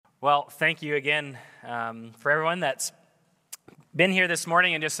Well, thank you again for everyone that's been here this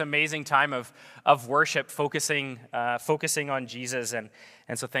morning, and just an amazing time of worship, focusing on Jesus, and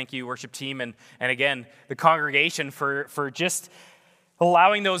so thank you, worship team, and again the congregation for just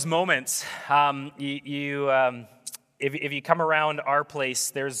allowing those moments. If you come around our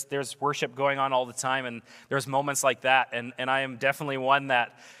place, there's worship going on all the time, and there's moments like that, and I am definitely one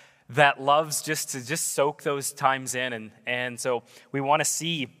that loves just to soak those times in, and so we want to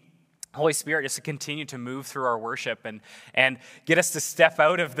see Holy Spirit just to continue to move through our worship and get us to step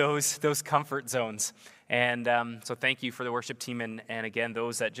out of those comfort zones. And so thank you for the worship team and again,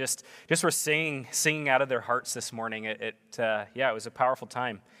 those that just were singing out of their hearts this morning. It was a powerful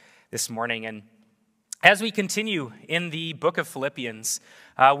time this morning. And as we continue in the book of Philippians,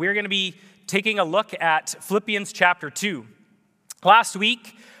 we're going to be taking a look at Philippians chapter 2. Last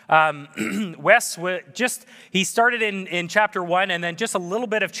week, Wes, he started in chapter 1 and then just a little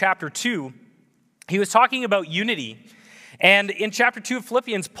bit of chapter 2. He was talking about unity. And in chapter 2 of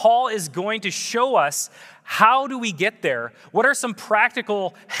Philippians, Paul is going to show us how do we get there? What are some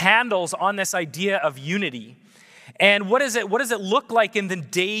practical handles on this idea of unity? And what does it look like in the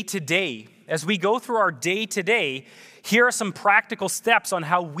day-to-day? As we go through our day-to-day, here are some practical steps on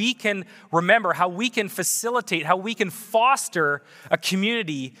how we can remember, how we can facilitate, how we can foster a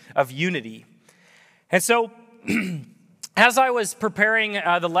community of unity. And so, as I was preparing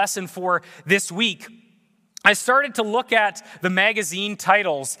the lesson for this week, I started to look at the magazine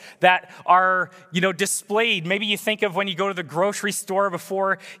titles that are, displayed. Maybe you think of when you go to the grocery store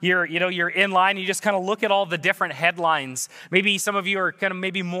before you're in line, you just kind of look at all the different headlines. Maybe some of you are kind of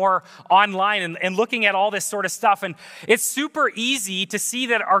maybe more online and looking at all this sort of stuff. And it's super easy to see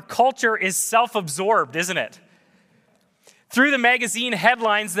that our culture is self-absorbed, isn't it? Through the magazine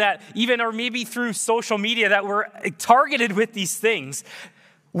headlines or maybe through social media that we're targeted with these things,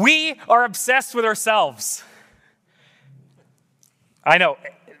 we are obsessed with ourselves. I know.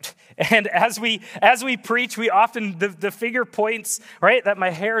 And as we preach, we often, the figure points, right, that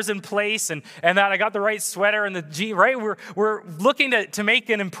my hair is in place and that I got the right sweater and the G, right? We're looking to make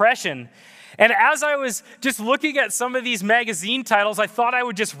an impression. And as I was just looking at some of these magazine titles, I thought I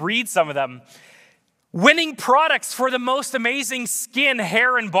would just read some of them. Winning products for the most amazing skin,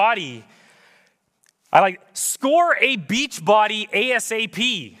 hair, and body. Score a beach body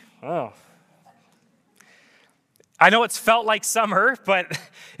ASAP. Oh. I know it's felt like summer, but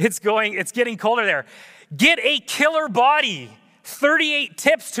it's getting colder there. Get a killer body. 38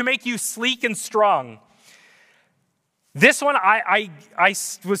 tips to make you sleek and strong. This one, I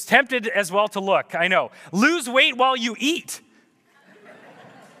was tempted as well to look. I know. Lose weight while you eat.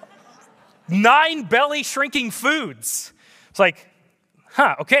 9 belly shrinking foods. It's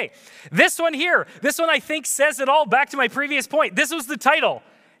okay. This one I think says it all. Back to my previous point. This was the title.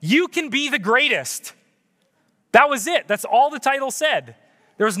 You can be the greatest. That was it. That's all the title said.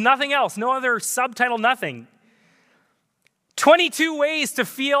 There was nothing else. No other subtitle, nothing. 22 ways to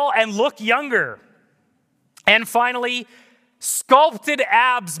feel and look younger. And finally, sculpted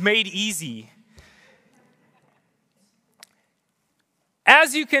abs made easy.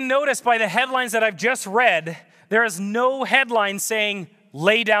 As you can notice by the headlines that I've just read, there is no headline saying,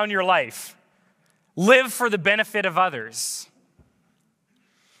 lay down your life. Live for the benefit of others.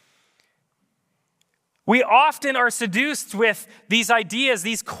 We often are seduced with these ideas,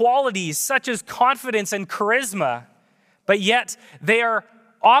 these qualities, such as confidence and charisma, but yet they are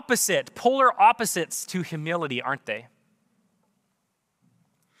polar opposites to humility, aren't they?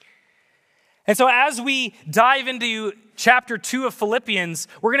 And so as we dive into chapter 2 of Philippians,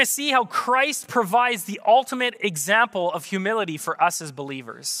 we're going to see how Christ provides the ultimate example of humility for us as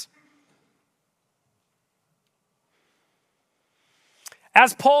believers.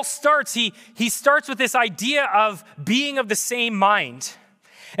 As Paul starts, he starts with this idea of being of the same mind.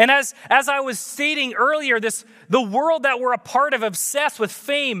 And as I was stating earlier, the world that we're a part of, obsessed with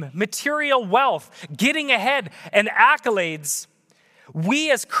fame, material wealth, getting ahead, and accolades,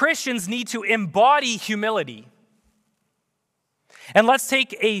 we as Christians need to embody humility. And let's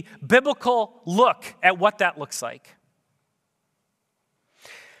take a biblical look at what that looks like.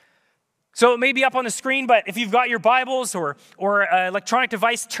 So it may be up on the screen, but if you've got your Bibles or an electronic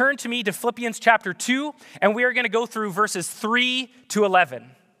device, turn to me to Philippians chapter 2, and we are going to go through verses 3 to 11.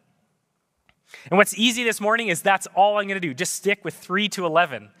 And what's easy this morning is that's all I'm going to do. Just stick with 3 to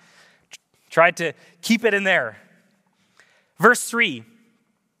 11. Try to keep it in there. Verse 3,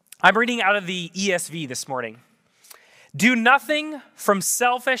 I'm reading out of the ESV this morning. Do nothing from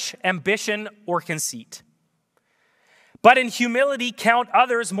selfish ambition or conceit, but in humility count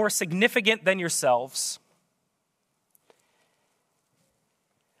others more significant than yourselves.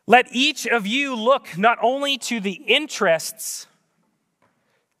 let each of you look not only to the interests,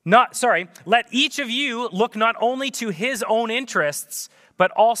 let each of you look not only to his own interests,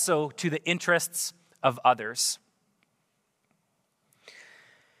 but also to the interests of others.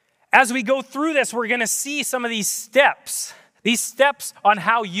 As we go through this, we're going to see some of these steps on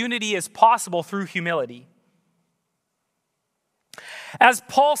how unity is possible through humility. As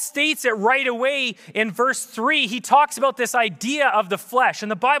Paul states it right away in verse 3, he talks about this idea of the flesh, and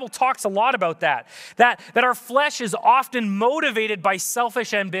the Bible talks a lot about that our flesh is often motivated by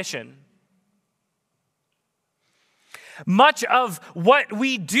selfish ambition. Much of what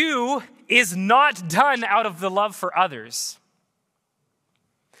we do is not done out of the love for others,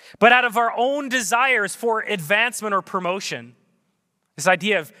 but out of our own desires for advancement or promotion. This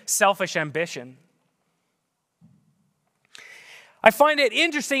idea of selfish ambition. I find it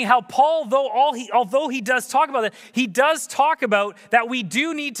interesting how Paul, although he does talk about it, he does talk about that we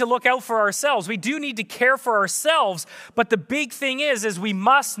do need to look out for ourselves. We do need to care for ourselves, but the big thing is we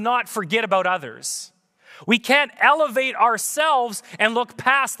must not forget about others. We can't elevate ourselves and look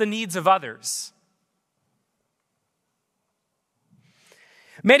past the needs of others.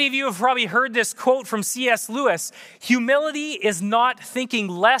 Many of you have probably heard this quote from C.S. Lewis: humility is not thinking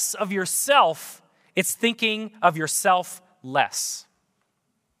less of yourself, it's thinking of yourself less.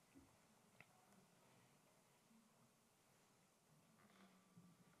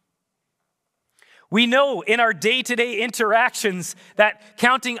 We know in our day-to-day interactions that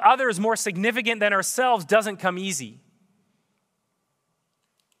counting others more significant than ourselves doesn't come easy.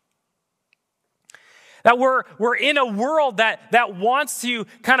 That we're in a world that wants to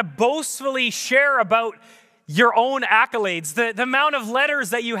kind of boastfully share about your own accolades, the amount of letters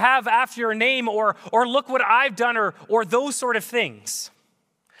that you have after your name, or look what I've done, or those sort of things.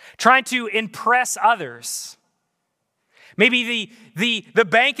 Trying to impress others. Maybe the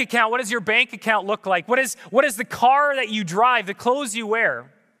bank account. What does your bank account look like? What is the car that you drive, the clothes you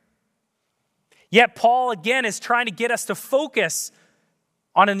wear? Yet Paul, again, is trying to get us to focus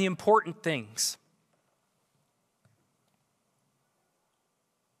on the important things.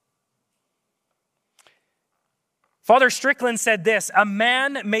 Father Strickland said this: a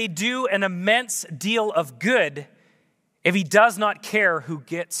man may do an immense deal of good if he does not care who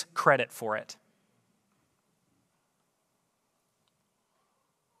gets credit for it.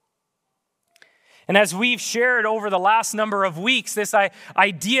 And as we've shared over the last number of weeks, this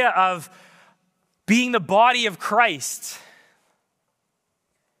idea of being the body of Christ,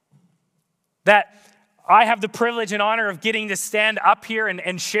 that I have the privilege and honor of getting to stand up here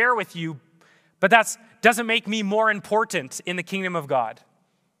and share with you, but that doesn't make me more important in the kingdom of God.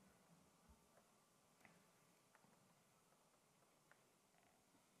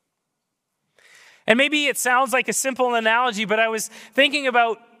 And maybe it sounds like a simple analogy, but I was thinking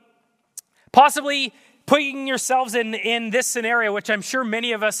about possibly putting yourselves in this scenario, which I'm sure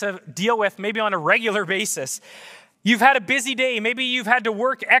many of us deal with maybe on a regular basis. You've had a busy day. Maybe you've had to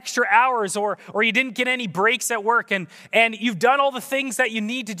work extra hours, or you didn't get any breaks at work, and you've done all the things that you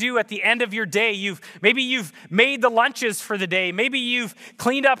need to do at the end of your day. Maybe you've made the lunches for the day. Maybe you've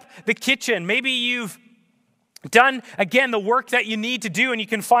cleaned up the kitchen. Maybe you've done, again, the work that you need to do, and you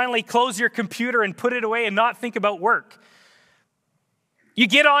can finally close your computer and put it away and not think about work. You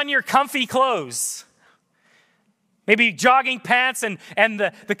get on your comfy clothes, maybe jogging pants and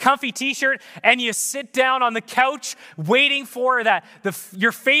the comfy t-shirt, and you sit down on the couch waiting for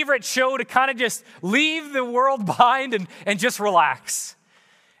your favorite show to kind of just leave the world behind and just relax.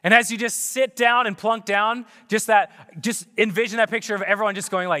 And as you just sit down and plunk down, just envision that picture of everyone just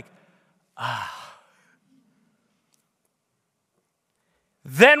going like, ah.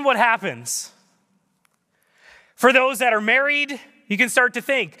 Then what happens? For those that are married, you can start to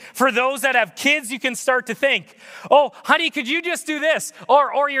think. For those that have kids, you can start to think, oh, honey, could you just do this?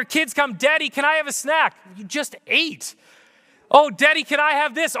 Or your kids come, Daddy, can I have a snack? You just ate. Oh, Daddy, can I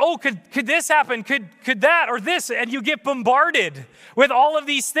have this? Oh, could this happen? Could that or this? And you get bombarded with all of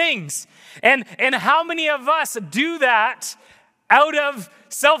these things. And how many of us do that out of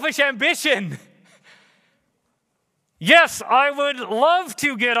selfish ambition? Yes, I would love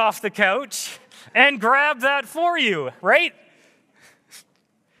to get off the couch and grab that for you, right?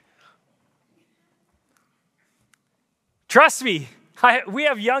 Trust me, we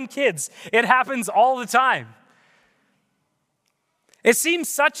have young kids. It happens all the time. It seems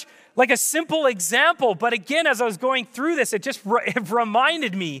such like a simple example, but again, as I was going through this, it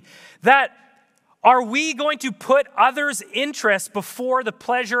reminded me that are we going to put others' interests before the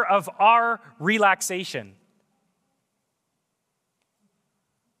pleasure of our relaxation?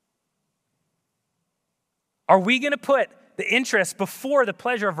 Are we going to put the interest before the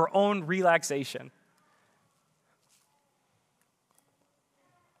pleasure of her own relaxation.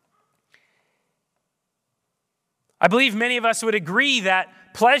 I believe many of us would agree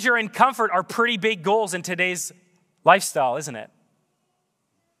that pleasure and comfort are pretty big goals in today's lifestyle, isn't it?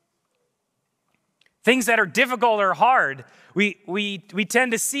 Things that are difficult or hard, we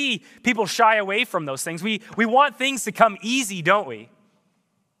tend to see people shy away from those things. We want things to come easy, don't we?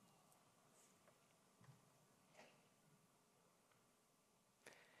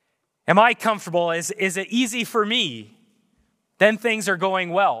 Am I comfortable? Is it easy for me? Then things are going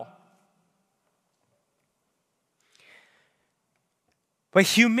well. But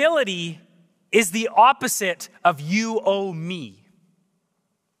humility is the opposite of you owe me.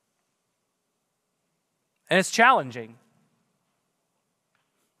 And it's challenging.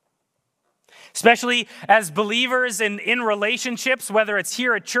 Especially as believers in relationships, whether it's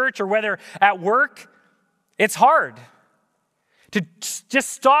here at church or whether at work, it's hard to just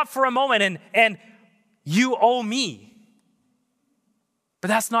stop for a moment and you owe me. But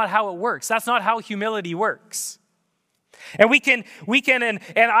that's not how it works. That's not how humility works. And we can, and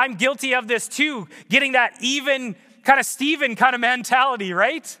I'm guilty of this too, getting that even kind of Stephen kind of mentality,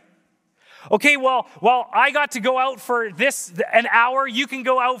 right? Okay, well, I got to go out for this an hour, you can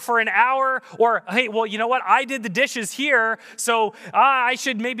go out for an hour, or hey, well, you know what? I did the dishes here, so I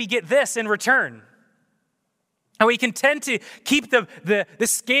should maybe get this in return. And we can tend to keep the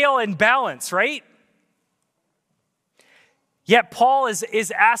scale in balance, right? Yet Paul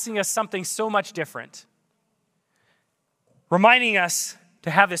is asking us something so much different. Reminding us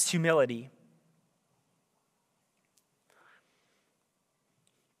to have this humility.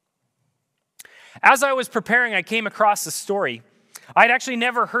 As I was preparing, I came across this story. I'd actually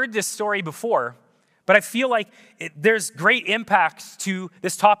never heard this story before, but I feel like there's great impact to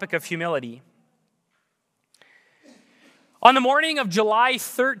this topic of humility. On the morning of July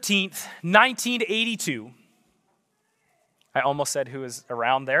 13th, 1982, I almost said who was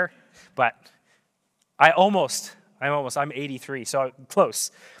around there, but I'm 83, so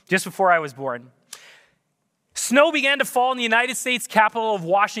close. Just before I was born. Snow began to fall in the United States capital of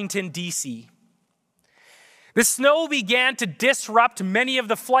Washington, D.C. The snow began to disrupt many of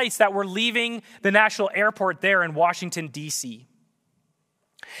the flights that were leaving the national airport there in Washington, D.C.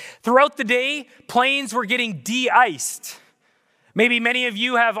 Throughout the day, planes were getting de-iced. Maybe many of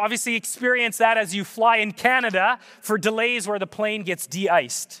you have obviously experienced that as you fly in Canada for delays where the plane gets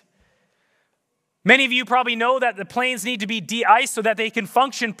de-iced. Many of you probably know that the planes need to be de-iced so that they can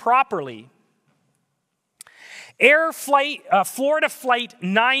function properly. Florida Flight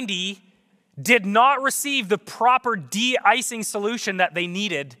 90 did not receive the proper de-icing solution that they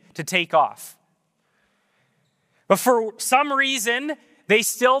needed to take off. But for some reason,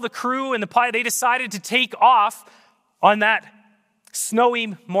 the crew and the pilot, they decided to take off on that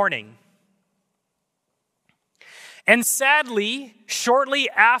snowy morning. And sadly, shortly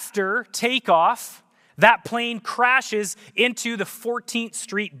after takeoff, that plane crashes into the 14th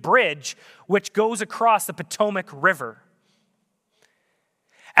Street Bridge, which goes across the Potomac River.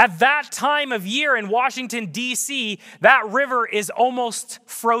 At that time of year in Washington, D.C., that river is almost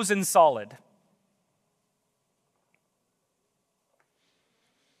frozen solid.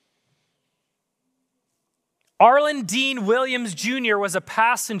 Arlen Dean Williams Jr. was a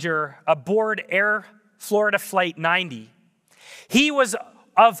passenger aboard Air Florida Flight 90. He was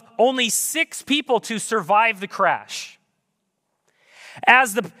of only 6 people to survive the crash.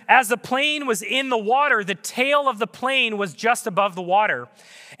 As the plane was in the water, the tail of the plane was just above the water,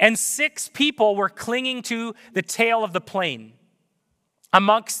 and 6 people were clinging to the tail of the plane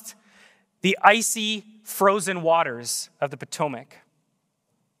amongst the icy, frozen waters of the Potomac.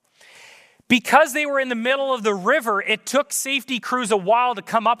 Because they were in the middle of the river, it took safety crews a while to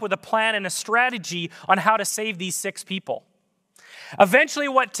come up with a plan and a strategy on how to save these 6 people. Eventually,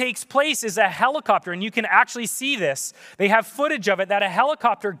 what takes place is a helicopter, and you can actually see this. They have footage of it, that a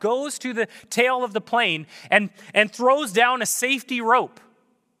helicopter goes to the tail of the plane and throws down a safety rope.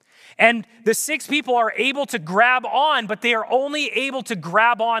 And the 6 people are able to grab on, but they are only able to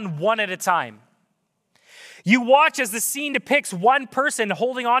grab on one at a time. You watch as the scene depicts one person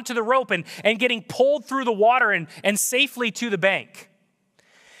holding onto the rope and getting pulled through the water and safely to the bank.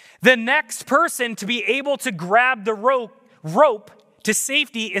 The next person to be able to grab the rope to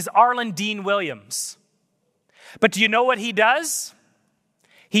safety is Arlen Dean Williams. But do you know what he does?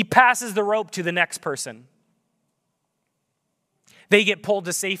 He passes the rope to the next person. They get pulled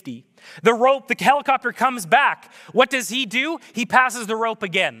to safety. The helicopter comes back. What does he do? He passes the rope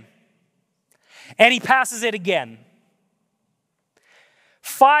again. And he passes it again.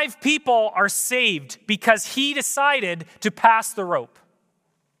 5 people are saved because he decided to pass the rope.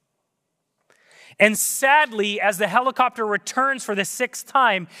 And sadly, as the helicopter returns for the 6th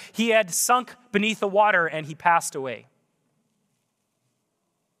time, he had sunk beneath the water and he passed away.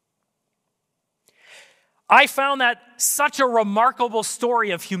 I found that such a remarkable story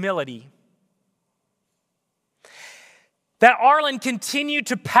of humility. That Arlen continued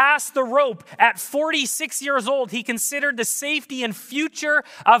to pass the rope. At 46 years old, he considered the safety and future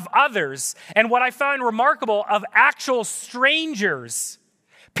of others. And what I found remarkable, of actual strangers,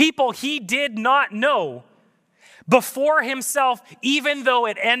 people he did not know, before himself, even though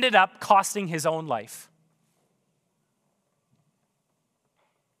it ended up costing his own life.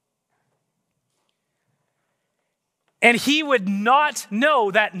 And he would not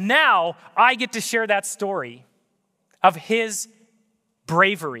know that now I get to share that story of his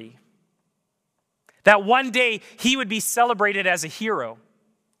bravery. That one day he would be celebrated as a hero.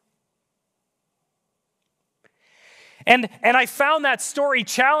 And I found that story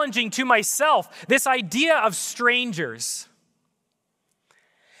challenging to myself, this idea of strangers.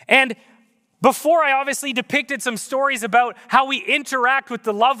 And before, I obviously depicted some stories about how we interact with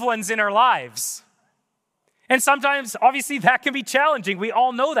the loved ones in our lives. And sometimes, obviously, that can be challenging. We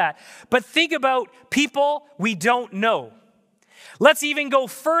all know that. But think about people we don't know. Let's even go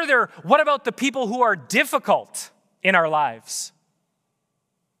further. What about the people who are difficult in our lives?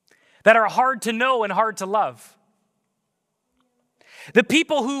 That are hard to know and hard to love? The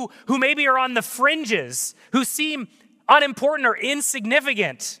people who maybe are on the fringes, who seem unimportant or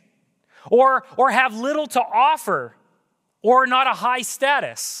insignificant, or have little to offer, or not a high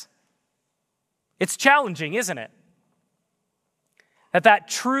status. It's challenging, isn't it? That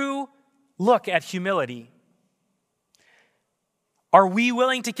true look at humility. Are we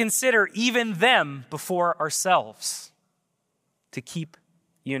willing to consider even them before ourselves to keep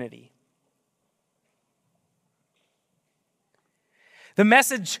unity? The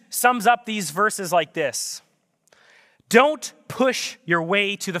Message sums up these verses like this. Don't push your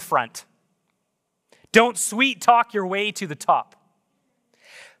way to the front. Don't sweet talk your way to the top.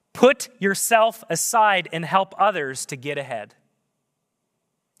 Put yourself aside and help others to get ahead.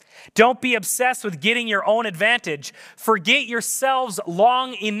 Don't be obsessed with getting your own advantage. Forget yourselves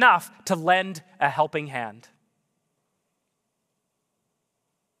long enough to lend a helping hand.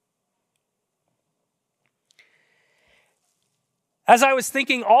 As I was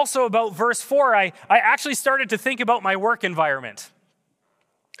thinking also about verse 4, I actually started to think about my work environment.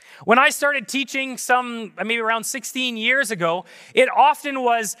 When I started teaching maybe around 16 years ago, it often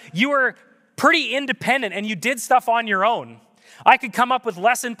was you were pretty independent and you did stuff on your own. I could come up with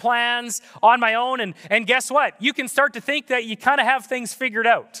lesson plans on my own, and guess what? You can start to think that you kind of have things figured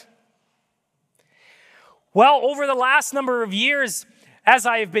out. Well, over the last number of years, as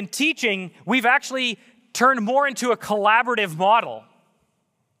I have been teaching, we've actually turned more into a collaborative model.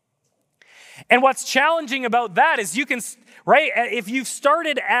 And what's challenging about that is if you've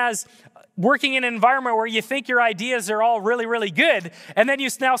started as working in an environment where you think your ideas are all really, really good, and then you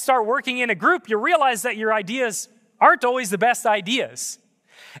now start working in a group, you realize that your ideas aren't always the best ideas.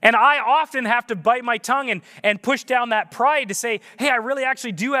 And I often have to bite my tongue and push down that pride to say, hey, I really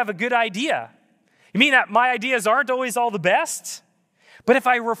actually do have a good idea. You mean that my ideas aren't always all the best? But if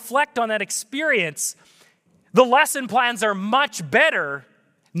I reflect on that experience, the lesson plans are much better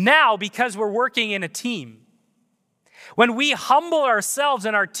now because we're working in a team. When we humble ourselves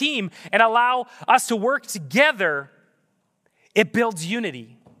and our team and allow us to work together, it builds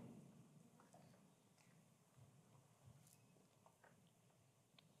unity.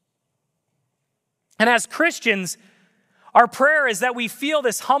 And as Christians, our prayer is that we feel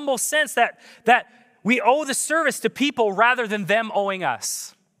this humble sense that we owe the service to people rather than them owing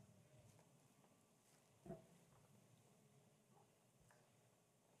us.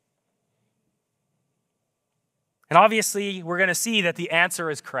 And obviously, we're going to see that the answer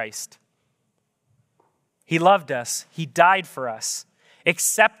is Christ. He loved us. He died for us,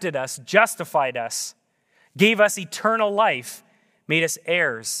 accepted us, justified us, gave us eternal life, made us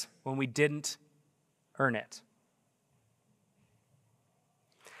heirs when we didn't earn it.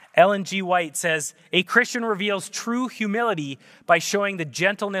 Ellen G. White says, a Christian reveals true humility by showing the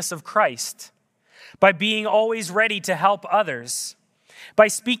gentleness of Christ, by being always ready to help others, by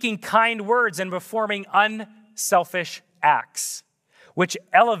speaking kind words and performing unselfish acts, which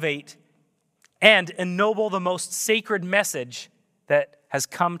elevate and ennoble the most sacred message that has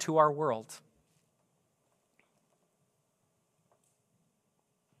come to our world.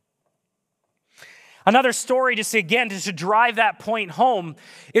 Another story, just to drive that point home,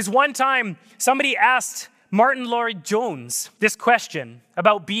 is one time somebody asked Martin Lloyd-Jones this question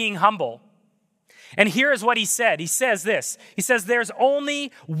about being humble. And here is what he said. He says this. He says, there's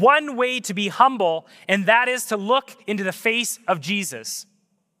only one way to be humble, and that is to look into the face of Jesus.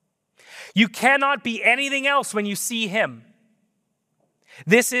 You cannot be anything else when you see him.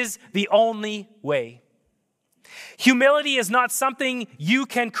 This is the only way. Humility is not something you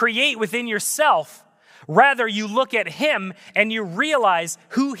can create within yourself. Rather, you look at him and you realize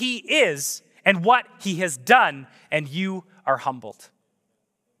who he is and what he has done, and you are humbled.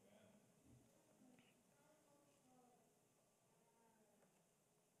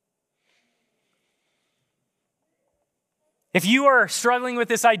 If you are struggling with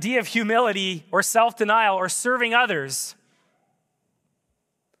this idea of humility or self-denial or serving others,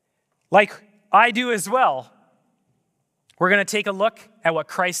 like I do as well, we're going to take a look at what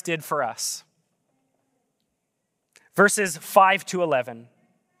Christ did for us. Verses 5 to 11.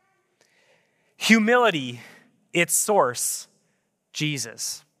 Humility, its source,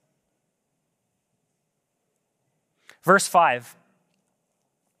 Jesus. Verse 5.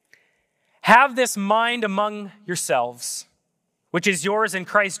 Have this mind among yourselves, which is yours in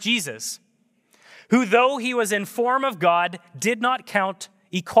Christ Jesus, who though he was in form of God, did not count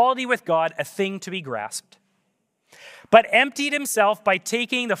equality with God a thing to be grasped, but emptied himself by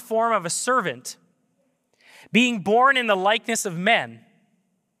taking the form of a servant, being born in the likeness of men.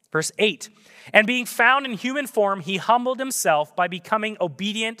 Verse 8, and being found in human form, he humbled himself by becoming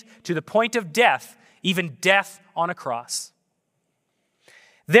obedient to the point of death, even death on a cross.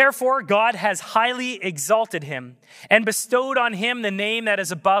 Therefore, God has highly exalted him and bestowed on him the name that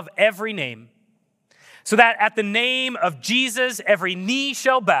is above every name, so that at the name of Jesus, every knee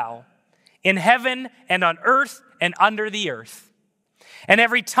shall bow in heaven and on earth and under the earth, and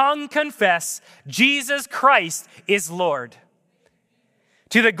every tongue confess Jesus Christ is Lord,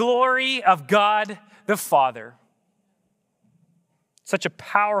 to the glory of God the Father. Such a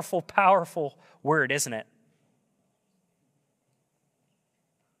powerful, powerful word, isn't it?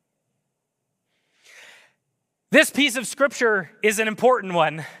 This piece of scripture is an important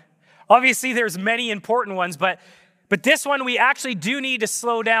one. Obviously, there's many important ones, but this one we actually do need to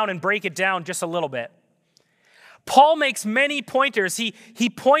slow down and break it down just a little bit. Paul makes many pointers. He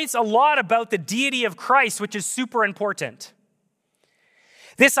points a lot about the deity of Christ, which is super important.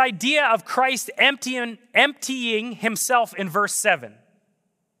 This idea of Christ emptying himself in verse 7.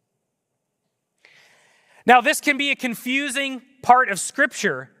 Now, this can be a confusing part of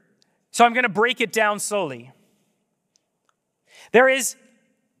scripture, so I'm going to break it down slowly. There is,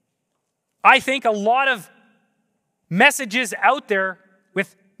 I think, a lot of messages out there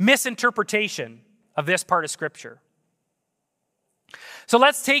with misinterpretation of this part of Scripture. So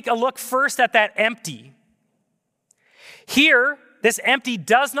let's take a look first at that empty. Here, this empty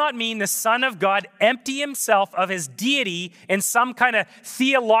does not mean the Son of God empty himself of his deity in some kind of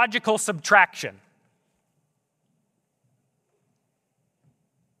theological subtraction.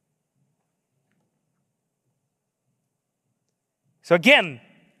 So again,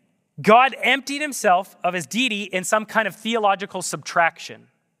 God emptied himself of his deity in some kind of theological subtraction.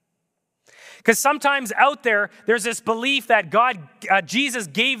 Because sometimes out there's this belief that Jesus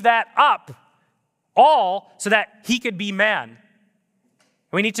gave that up all so that he could be man.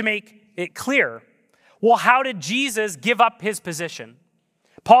 We need to make it clear. Well, how did Jesus give up his position?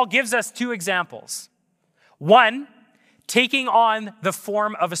 Paul gives us two examples. One, taking on the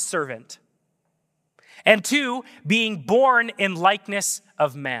form of a servant. And two, being born in likeness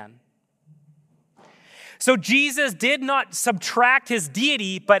of man. So Jesus did not subtract his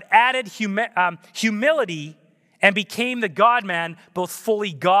deity, but added humility and became the God-man, both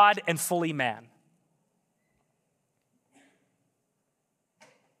fully God and fully man.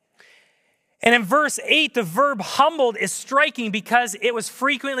 And in verse 8, the verb humbled is striking because it was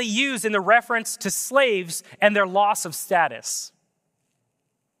frequently used in the reference to slaves and their loss of status.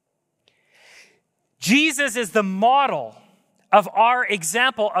 Jesus is the model of our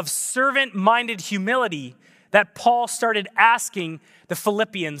example of servant-minded humility that Paul started asking the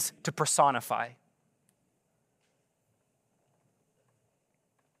Philippians to personify.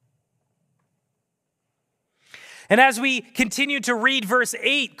 And as we continue to read verse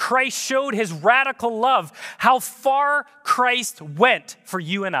 8, Christ showed his radical love, how far Christ went for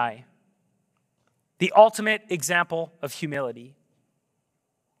you and I. The ultimate example of humility.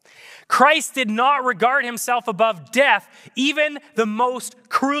 Christ did not regard himself above death, even the most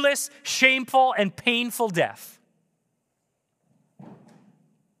cruelest, shameful, and painful death.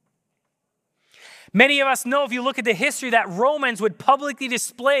 Many of us know, if you look at the history, that Romans would publicly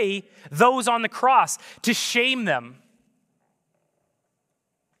display those on the cross to shame them.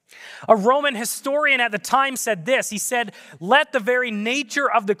 A Roman historian at the time said this. He said, "Let the very nature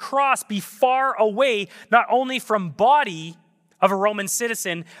of the cross be far away, not only from body of a Roman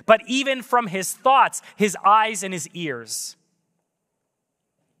citizen, but even from his thoughts, his eyes, and his ears."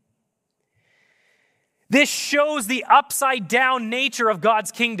 This shows the upside down nature of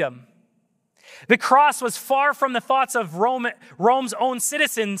God's kingdom. The cross was far from the thoughts of Rome's own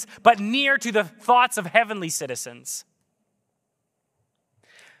citizens, but near to the thoughts of heavenly citizens.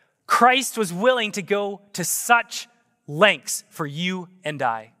 Christ was willing to go to such lengths for you and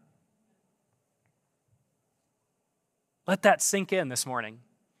I. Let that sink in this morning.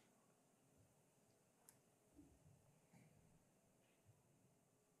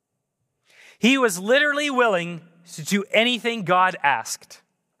 He was literally willing to do anything God asked,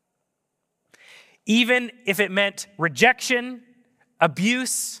 even if it meant rejection,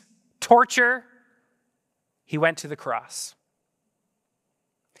 abuse, torture. He went to the cross.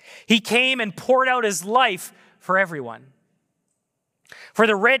 He came and poured out his life for everyone. For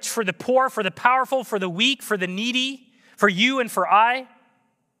the rich, for the poor, for the powerful, for the weak, for the needy, for you and for I.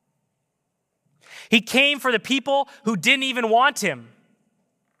 He came for the people who didn't even want him.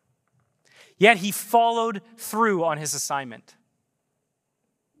 Yet he followed through on his assignment.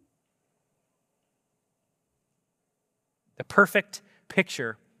 The perfect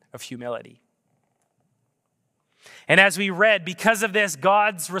picture of humility. And as we read, because of this,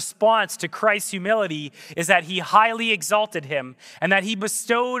 God's response to Christ's humility is that he highly exalted him and that he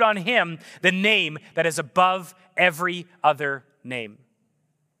bestowed on him the name that is above every other name.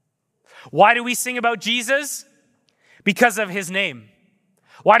 Why do we sing about Jesus? Because of his name.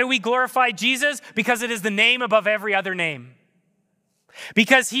 Why do we glorify Jesus? Because it is the name above every other name.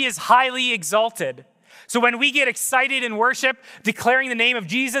 Because he is highly exalted. So when we get excited in worship, declaring the name of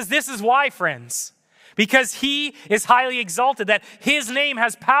Jesus, this is why, friends. Because he is highly exalted, that his name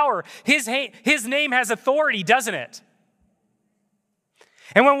has power. His name has authority, doesn't it?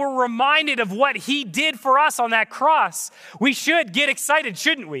 And when we're reminded of what he did for us on that cross, we should get excited,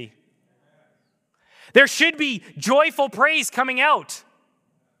 shouldn't we? There should be joyful praise coming out.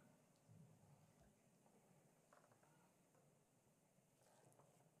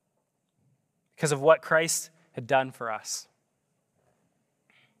 Because of what Christ had done for us.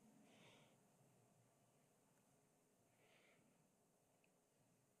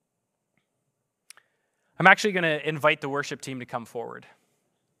 I'm actually going to invite the worship team to come forward.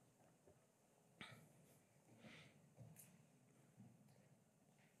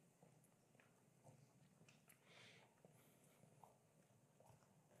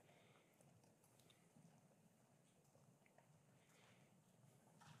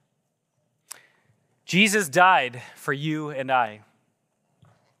 Jesus died for you and I.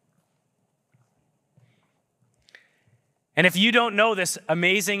 And if you don't know this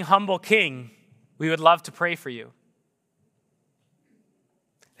amazing, humble King, we would love to pray for you.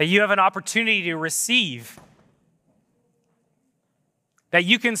 That you have an opportunity to receive. That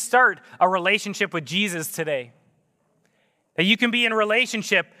you can start a relationship with Jesus today. That you can be in a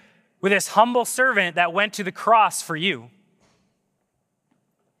relationship with this humble servant that went to the cross for you.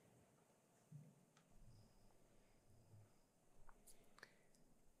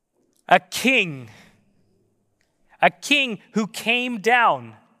 A king who came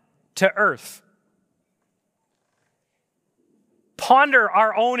down to earth. Ponder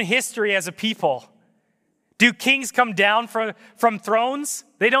our own history as a people. Do kings come down from thrones?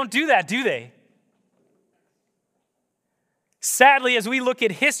 They don't do that, do they? Sadly, as we look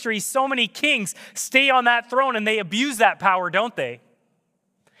at history, so many kings stay on that throne and they abuse that power, don't they?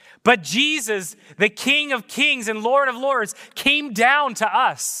 But Jesus, the King of Kings and Lord of Lords, came down to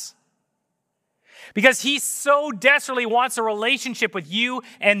us. Because he so desperately wants a relationship with you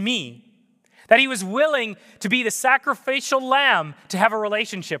and me, that he was willing to be the sacrificial lamb to have a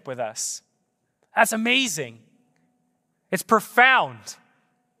relationship with us. That's amazing. It's profound.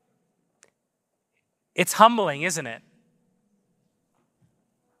 It's humbling, isn't it?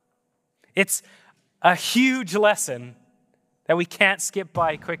 It's a huge lesson that we can't skip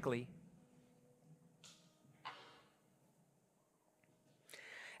by quickly.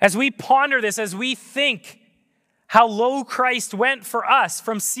 As we ponder this, as we think how low Christ went for us,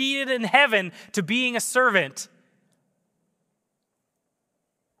 from seated in heaven to being a servant,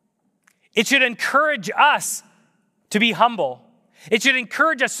 it should encourage us to be humble. It should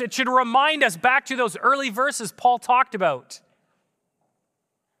encourage us, it should remind us back to those early verses Paul talked about.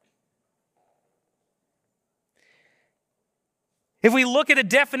 If we look at a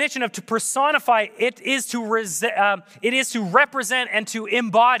definition of to personify, it is to represent and to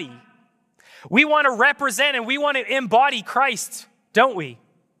embody. We want to represent and we want to embody Christ, don't we?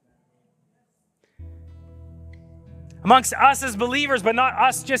 amongst us as believers, but not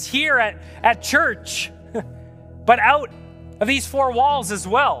us just here at church, but out of these four walls as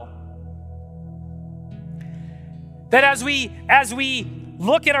well. That as we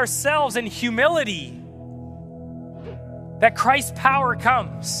look at ourselves in humility, that Christ's power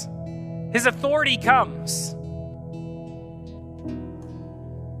comes, His authority comes.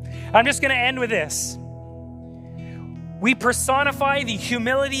 I'm just going to end with this. We personify the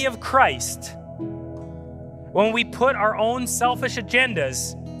humility of Christ when we put our own selfish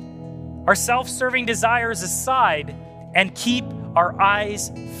agendas, our self-serving desires aside, and keep our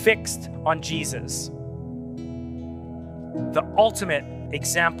eyes fixed on Jesus, the ultimate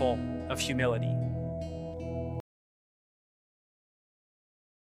example of humility.